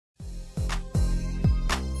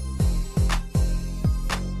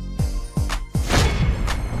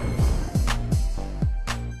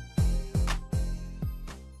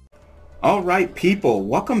Alright people,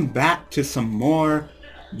 welcome back to some more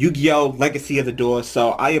Yu-Gi-Oh! Legacy of the Duelist.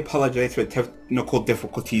 So I apologize for technical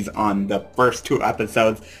difficulties on the first two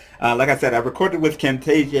episodes. Like I said, I recorded with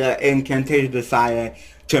Camtasia and Camtasia decided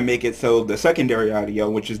to make it so the secondary audio,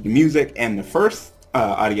 which is the music, and the first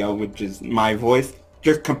audio, which is my voice,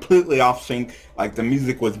 just completely off sync. Like the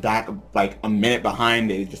music was back like a minute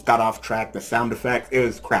behind, it just got off track, the sound effects, it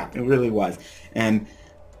was crap, it really was. And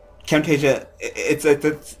Camtasia,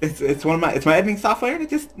 it's one of my editing software.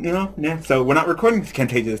 It just yeah. So we're not recording with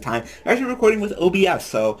Camtasia this time. We're actually recording with OBS.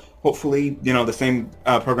 So hopefully the same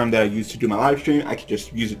program that I use to do my live stream, I could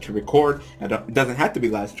just use it to record. It doesn't have to be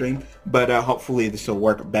live stream, but hopefully this will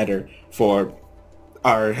work better for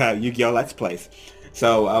our Yu-Gi-Oh! Let's Plays.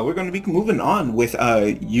 So we're going to be moving on with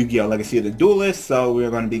Yu-Gi-Oh! Legacy of the Duelist. So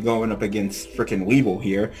we're going to be going up against frickin' Yubel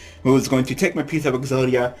here, who is going to take my piece of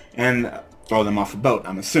Exodia and throw them off a boat.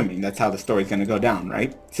 I'm assuming that's how the story's going to go down,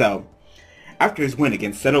 right? So, after his win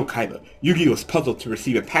against Seto Kaiba, Yugioh was puzzled to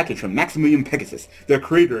receive a package from Maximilian Pegasus, the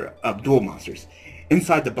creator of Duel Monsters.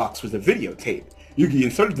 Inside the box was a videotape. Yugioh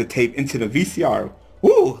inserted the tape into the VCR.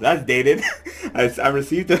 Woo, that's dated. I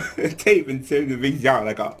received a tape inserted in the VCR.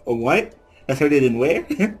 Like a what? I said it in where?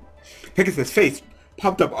 Pegasus' face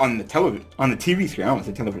popped up on the TV screen. I want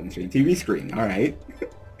to say television screen. TV screen. All right.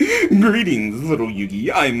 Greetings, little Yugi.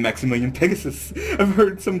 I'm Maximilian Pegasus. I've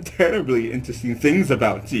heard some terribly interesting things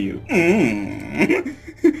about you.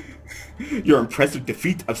 Your impressive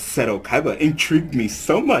defeat of Seto Kaiba intrigued me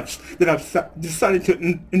so much that I've decided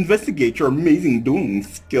to investigate your amazing dueling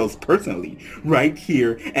skills personally, right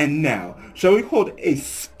here and now. Shall we hold a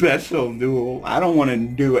special duel? I don't want to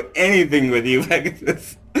do anything with you,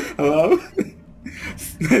 Pegasus. Hello?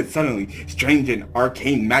 Suddenly, strange and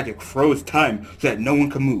arcane magic froze time so that no one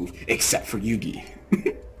could move except for Yugi.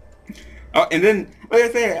 Oh, and then, like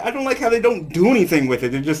I say, I don't like how they don't do anything with it.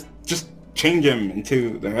 They just change him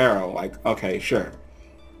into the arrow. Like, okay, sure.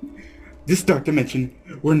 This dark dimension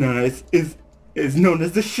we're known as is known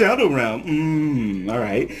as the Shadow Realm.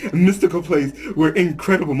 Alright. A mystical place where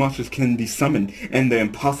incredible monsters can be summoned and the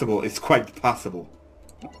impossible is quite possible.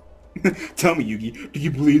 Tell me, Yugi, do you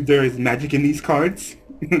believe there is magic in these cards?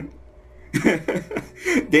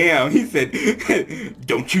 Damn, he said,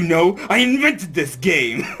 don't you know? I invented this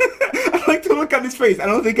game! I like to look on his face. I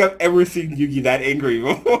don't think I've ever seen Yugi that angry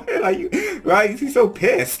before. Like, why is he so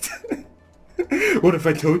pissed? What if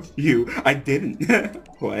I told you I didn't?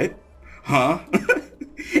 What? Huh?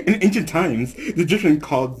 In ancient times, the Egyptians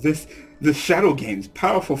called this the Shadow Games.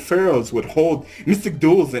 Powerful pharaohs would hold mystic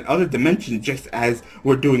duels in other dimensions just as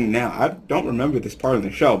we're doing now. I don't remember this part of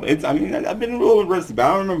the show, but I mean, I've been a little rusty, but I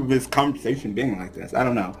don't remember this conversation being like this. I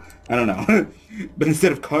don't know. But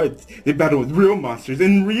instead of cards, they battled with real monsters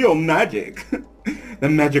and real magic. The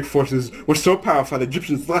magic forces were so powerful the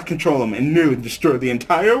Egyptians lost control of them and nearly destroyed the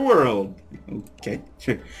entire world. Okay,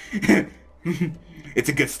 sure. It's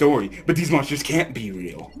a good story, but these monsters can't be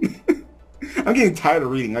real. I'm getting tired of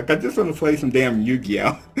reading. Like, I just want to play some damn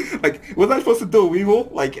Yu-Gi-Oh! Like, was I supposed to duel Weevil?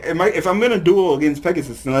 Like, if I'm gonna duel against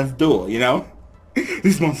Pegasus, then let's duel, you know?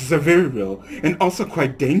 These monsters are very real, and also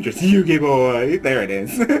quite dangerous. Yu-Gi boy, there it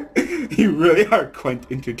is. You really are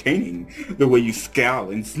quite entertaining. The way you scowl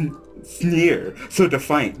and sneer, so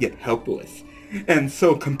defiant yet helpless. And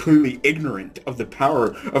so completely ignorant of the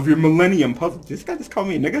power of your Millennium Puzzle. This guy just called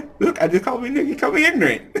me a nigga? Look, I just called me a nigga. He called me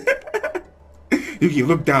ignorant. Yugi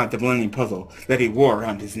looked down at the Millennium Puzzle that he wore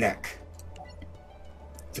around his neck.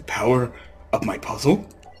 The power of my puzzle?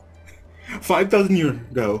 5,000 years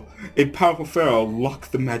ago, a powerful pharaoh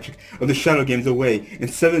locked the magic of the Shadow Games away in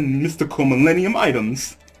 7 mystical Millennium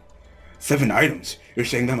items. 7 items? You're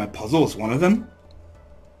saying that my puzzle is one of them?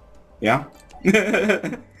 Yeah?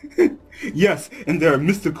 Yes, and there are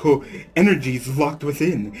mystical energies locked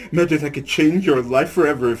within. Magic that could change your life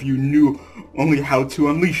forever if you knew only how to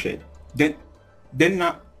unleash it. Don't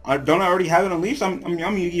I already have it unleashed? I'm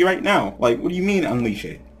Yugi right now. Like, what do you mean unleash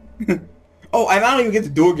it? Oh, and I don't even get to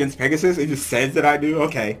duel against Pegasus. It just says that I do.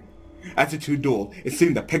 Okay. After 2 duels, it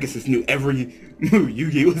seemed that Pegasus knew every move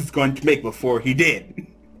Yugi was going to make before he did.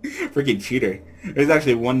 Freaking cheater. There's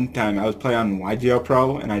actually one time I was playing on Yugioh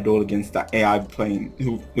Pro and I dueled against the AI playing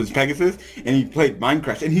who was Pegasus, and he played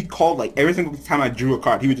Minecraft, and he called like every single time I drew a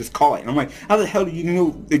card he would just call it, and I'm like, how the hell do you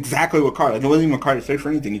know exactly what card? Like, there wasn't even a card to search for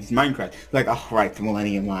anything, it's Minecraft. Like, oh right, the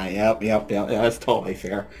Millennium Eye, yep, that's totally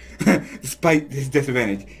fair. Despite his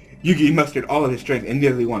disadvantage, Yugi mustered all of his strength and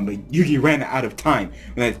nearly won, but Yugi ran out of time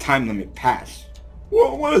when the time limit passed.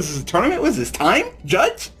 What is this, a tournament? What is this, time?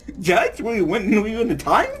 Judge? Judge? We win the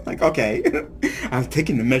time? Like, okay. I've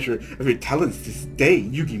taken the measure of your talents this day,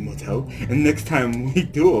 Yugimoto, and next time we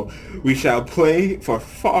duel, we shall play for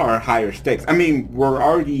far higher stakes. I mean, we're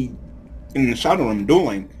already in the Shadow Room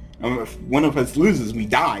dueling. If one of us loses, we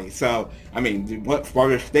die. So, I mean, what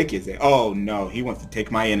farther stake is it? Oh, no, he wants to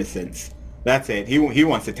take my innocence. That's it. He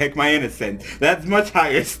wants to take my innocence. That's much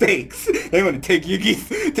higher stakes. They want to take Yugi's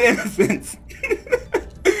to innocence.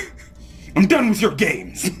 I'm done with your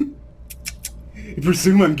games. You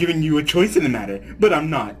presume I'm giving you a choice in the matter, but I'm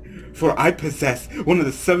not. For I possess one of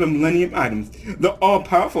the 7 Millennium items, the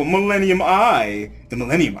all-powerful Millennium Eye. The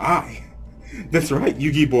Millennium Eye? That's right,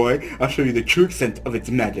 Yugi boy. I'll show you the true extent of its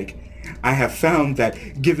magic. I have found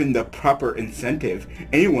that given the proper incentive,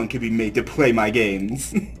 anyone can be made to play my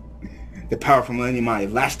games. The powerful Millennium Eye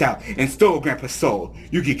lashed out and stole Grandpa's soul.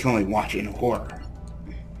 Yugi can only watch in horror.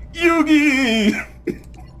 Yugi!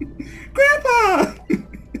 Grandpa!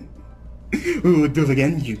 We will do it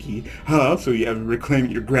again, Yugi. How else will you ever reclaim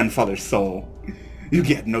your grandfather's soul?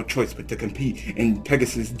 Yugi had no choice but to compete in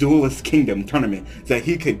Pegasus' Duelist Kingdom tournament so that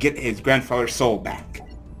he could get his grandfather's soul back.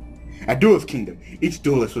 At Duelist Kingdom, each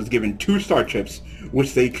duelist was given 2 star chips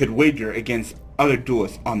which they could wager against other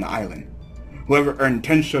duelists on the island. Whoever earned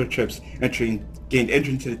 10 star chips gained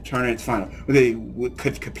entrance to the tournament's final, where they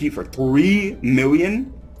could compete for 3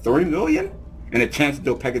 million? 3 million? And a chance to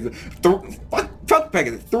duel Pegasus. Fuck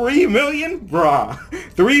Pegasus. 3 million? Bruh.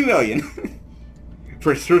 3 million.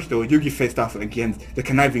 For his first duel, Yugi faced off against the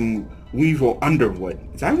conniving Weevil Underwood.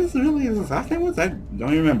 Is that really his last name was? I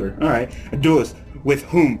don't even remember. Alright. A duelist with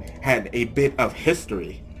whom had a bit of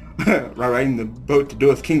history. While riding the boat to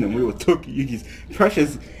Duelist Kingdom, we took Yugi's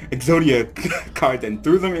precious Exodia cards and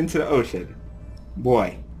threw them into the ocean.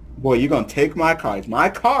 Boy, you gonna take my cards,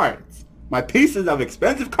 my pieces of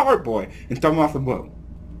expensive cardboard, and throw them off the boat.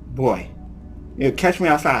 Boy, you catch me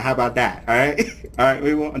outside, how about that, alright? Alright,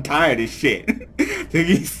 Weevil, I'm tired of this shit.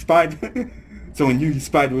 So when Yugi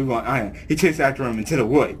spied Weevil on Iron, he chased after him into the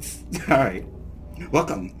woods. Alright.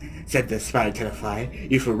 Welcome, said the spider to the fly.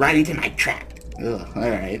 You for right into my trap. Ugh,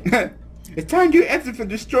 alright. It's time to answer for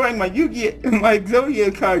destroying my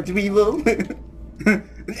Exodia cards, Weevil. And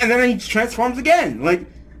then he transforms again. Like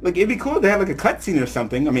it'd be cool to have like a cutscene or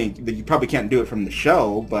something. I mean, you probably can't do it from the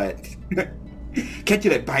show, but can't you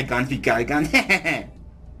let bygones be bygones?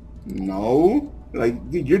 No. Like,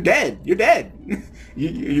 dude, you're dead. You're dead.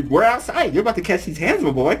 We're outside. You're about to catch these hands,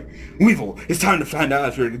 my boy. Weevil, it's time to find out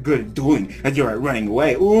if you're good at dueling as you're running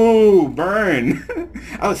away. Ooh, burn.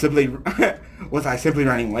 Was I simply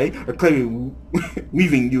running away, or clearly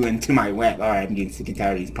weaving you into my web? Alright, I'm getting sick and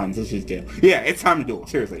tired of these puns. Let's just do. Yeah, it's time to duel.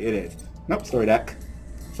 Seriously, it is. Nope, story deck.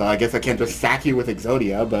 So I guess I can't just sack you with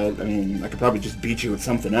Exodia, but, I mean, I could probably just beat you with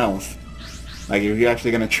something else. Like, if you're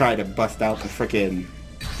actually gonna try to bust out the frickin'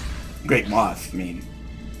 Great Moth, I mean,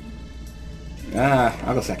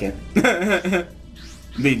 I'll go second. I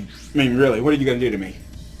mean, really, what are you gonna do to me?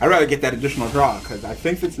 I'd rather get that additional draw, because I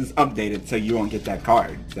think this is updated so you won't get that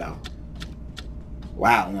card, so.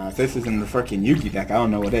 Wow, now if this isn't the frickin' Yugi deck, I don't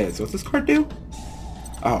know what it is. What's this card do?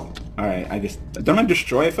 Oh, alright, don't I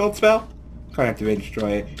destroy a field spell? Card activate,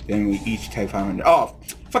 destroy it, then we each take 500. Oh,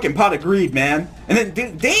 fucking Pot of Greed, man. And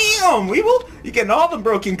then, damn, Weevil, you're getting all the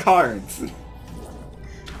broken cards.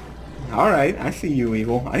 Alright, I see you,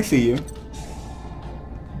 Weevil. I see you.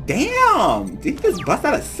 Damn! Did you just bust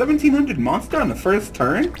out a 1700 monster on the first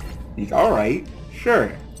turn? Alright,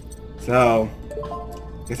 sure. So,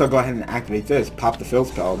 guess I'll go ahead and activate this, pop the field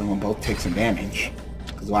spell, then we'll both take some damage.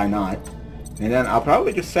 Because why not? And then I'll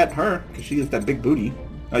probably just set her, because she has that big booty.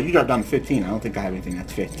 Oh, you dropped down to 15. I don't think I have anything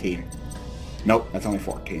that's 15. Nope, that's only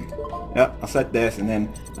 14. Yep, I'll set this, and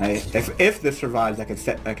then if this survives, I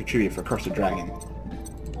could tribute for Curse of Dragon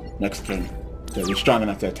next turn. So you're strong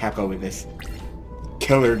enough to attack over this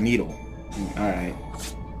killer needle. Alright.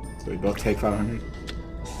 So we both take 500.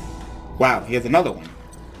 Wow, he has another one.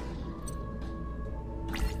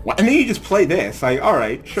 What? And then you just play this. Like,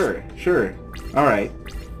 alright, sure. Alright.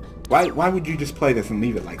 Why would you just play this and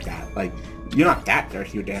leave it like that? Like, you're not that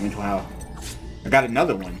thirsty with damage. Wow. I got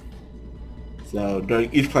another one. So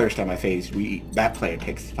during each player's time I phase, that player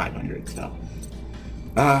takes 500, so.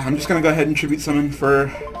 I'm just gonna go ahead and tribute summon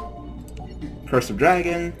for Curse of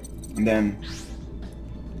Dragon, and then,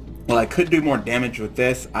 well, I could do more damage with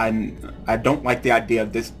this. I don't like the idea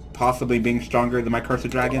of this possibly being stronger than my Curse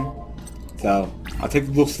of Dragon, so I'll take it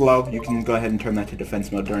a little slow. You can go ahead and turn that to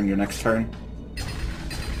defense mode during your next turn,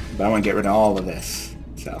 but I want to get rid of all of this,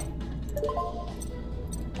 so.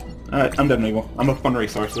 Alright, I'm done, Weevil. I'm up on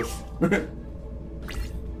resources.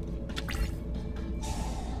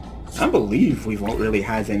 I believe we won't really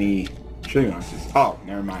has any shooting monsters. Oh,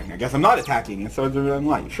 never mind. I guess I'm not attacking, and Swords of Red and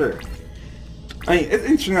Light, sure. I mean, it's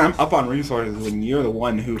interesting that I'm up on resources when you're the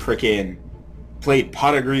one who freaking played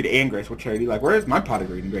Pot of Greed and Graceful Charity. Like, where's my Pot of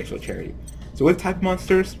Greed and Graceful Charity? So what type of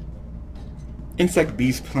monsters? Insect,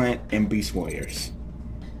 Beast, Plant, and Beast Warriors.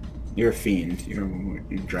 You're a Fiend. You're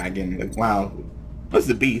a Dragon. Like, wow. What's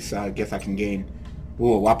the Beast? So I guess I can gain,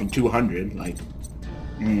 ooh, a whopping 200. Like,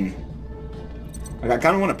 Like, I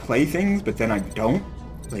kind of want to play things, but then I don't.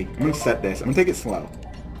 Like, I'm going to set this. I'm going to take it slow.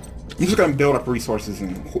 I'm just going to build up resources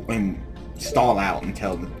and stall out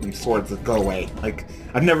until the swords go away. Like,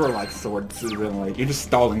 I've never liked swords. Really, like, you're just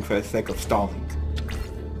stalling for the sake of stalling.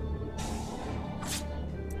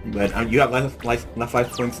 But you have less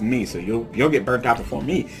life points than me, so you'll get burnt out before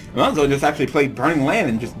me. I might as well just actually play Burning Land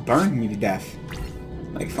and just burn me to death.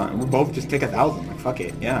 Like, fine. We'll both just take 1,000. Like, fuck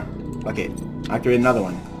it. Yeah. Fuck it. Activate another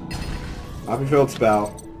one. Pop your field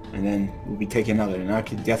spell, and then we'll be taking another. And I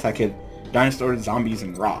could dinosaur, zombies,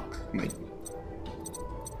 and rock. Like,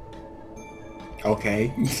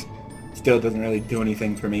 okay. Still doesn't really do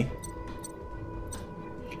anything for me.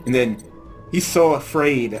 And then he's so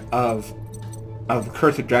afraid of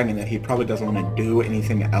Cursed Dragon that he probably doesn't want to do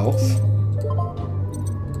anything else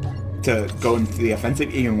to go into the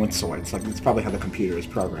offensive, even with swords. Like, it's probably how the computer is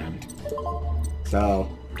programmed. So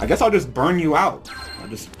I guess I'll just burn you out. I'll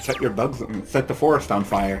just set your bugs, set the forest on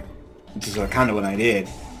fire, which is kind of what I did.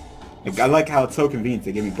 Like, I like how it's so convenient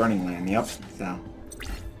to give me Burning Land. Yep. So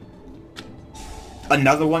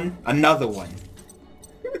another one.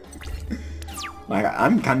 Like,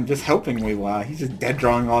 I'm kind of just helping Weewa. He's just dead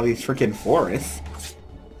drawing all these freaking forests.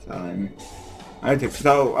 So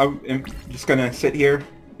I'm just gonna sit here,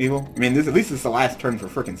 Weevil. I mean, at least this is the last turn for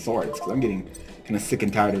freaking swords, because I'm getting kind of sick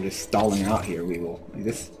and tired of just stalling out here, Weevil. Like,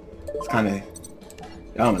 this is kind of...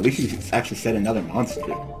 at least you actually set another monster.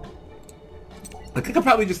 Like, I could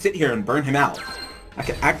probably just sit here and burn him out. I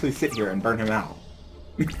could actually sit here and burn him out.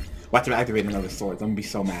 Watch him activate another sword. I'm gonna be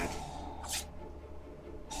so mad.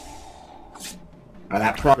 Oh,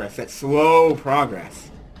 that progress, that slow progress.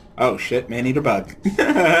 Oh shit, man-eater bug.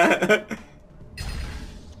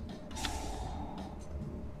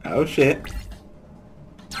 Oh shit.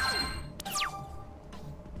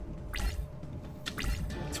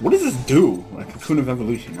 So what does this do? Like, Cocoon of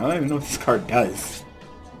Evolution. I don't even know what this card does.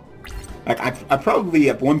 Like, I probably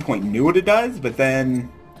at one point knew what it does, but then...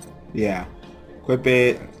 yeah. Equip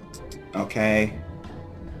it. Okay.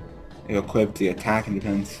 It'll equip the attack and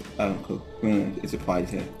defense is applied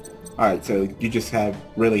to. Alright, so you just have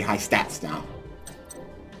really high stats now.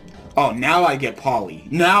 Oh, now I get Poly.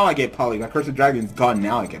 Now I get Poly. My Cursed Dragon's gone,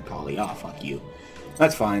 now I get Poly. Oh, fuck you.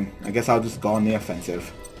 That's fine. I guess I'll just go on the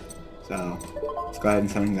offensive. So, let's go ahead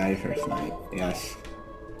and summon Anxiety First Night. Yes.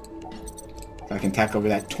 So I can attack over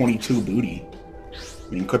that 22 booty. I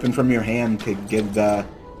mean, equipping from your hand to give the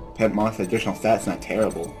pet moth additional stats, not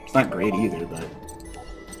terrible. It's not great either, but...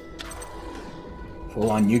 full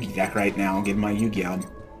on Yugi deck right now, getting my Yugioh.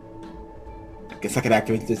 I guess I could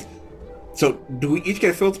activate this. So, do we each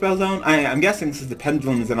get a field spell zone? I'm guessing this is the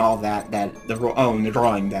pendulums and all that, and the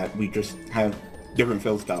drawing, that we just have different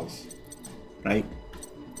field spells. Right?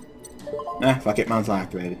 Fuck it, mine's not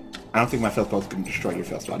activated. I don't think my field spell is going to destroy your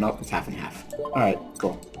field spell. Nope, it's half and half. Alright,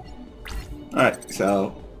 cool. Alright,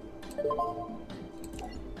 so...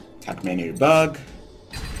 attack man-eater bug.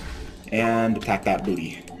 And attack that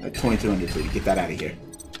booty. That 2200 booty. Get that out of here.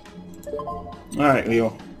 Alright,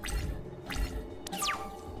 Leo.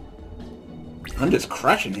 I'm just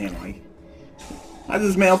crushing him. Like, how does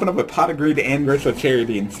this man open up a Pot of Greed and Graceful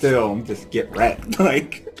Charity and still just get wrecked?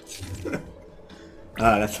 Like...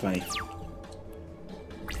 ah, that's funny.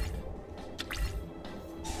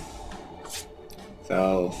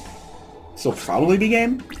 So... this will probably be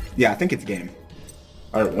game? Yeah, I think it's game.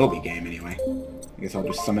 Or it will be game, anyway. I guess I'll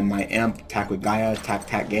just summon my Imp, attack with Gaia,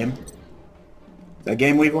 attack game. Is that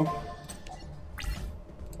game, Weevil?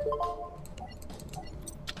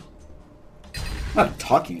 I'm not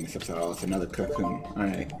talking in this episode. Oh, it's another cocoon.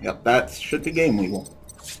 Alright, yep, that should be game, Weevil.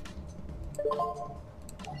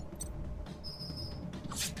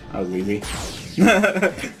 That was easy.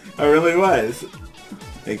 I really was.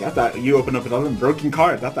 Like, I thought you opened up another broken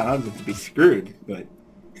cards. I thought I was going to be screwed, but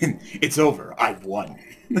it's over. I've won.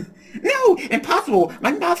 No! Impossible!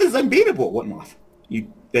 My Moth is unbeatable! What Moth?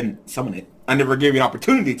 You didn't summon it. I never gave you an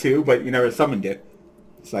opportunity to, but you never summoned it.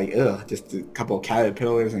 It's like, ugh, just a couple of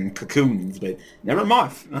caterpillars and cocoons, but never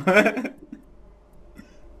Moth.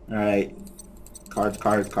 Alright.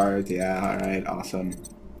 Cards. Yeah, alright, awesome.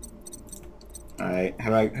 Alright, how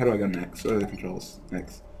do I go next? What are the controls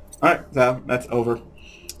next? Alright, so that's over.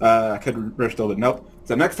 I could reverse still, but nope.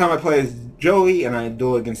 So next time I play as Joey and I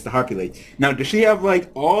duel against the Harpy Lady. Now, does she have like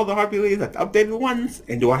all the Harpy Ladies, like the updated ones?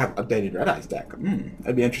 And do I have updated Red Eyes deck?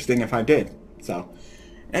 That'd be interesting if I did. So,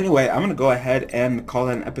 anyway, I'm gonna go ahead and call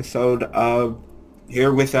it an episode of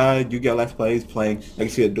here with Yu-Gi-Oh! Let's Plays playing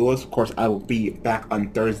Legacy of Duelist. Of course, I will be back on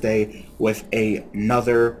Thursday with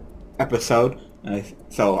another episode.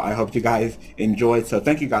 So I hope you guys enjoyed. So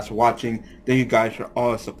thank you guys for watching. Thank you guys for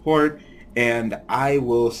all the support. And I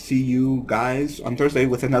will see you guys on Thursday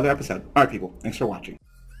with another episode. Alright, people. Thanks for watching.